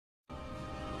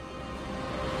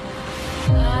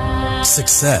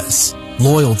Success,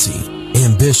 loyalty,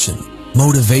 ambition,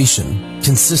 motivation,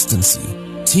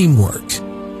 consistency, teamwork.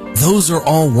 Those are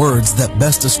all words that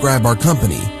best describe our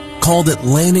company, called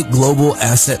Atlantic Global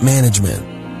Asset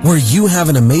Management, where you have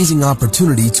an amazing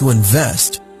opportunity to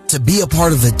invest, to be a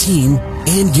part of the team,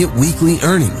 and get weekly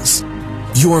earnings.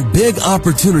 Your big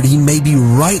opportunity may be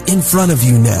right in front of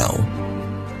you now.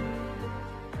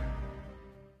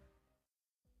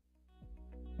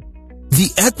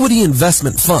 The equity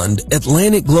investment fund,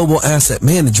 Atlantic Global Asset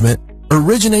Management,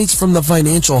 originates from the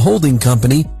financial holding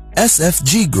company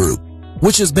SFG Group,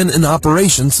 which has been in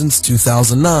operation since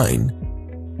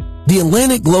 2009. The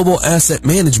Atlantic Global Asset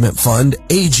Management Fund,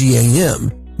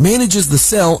 AGAM, manages the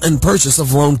sale and purchase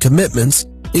of loan commitments,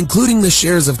 including the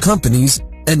shares of companies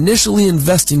initially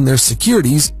investing their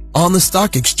securities on the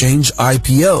stock exchange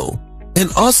IPO,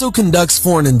 and also conducts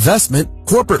foreign investment,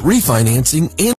 corporate refinancing, and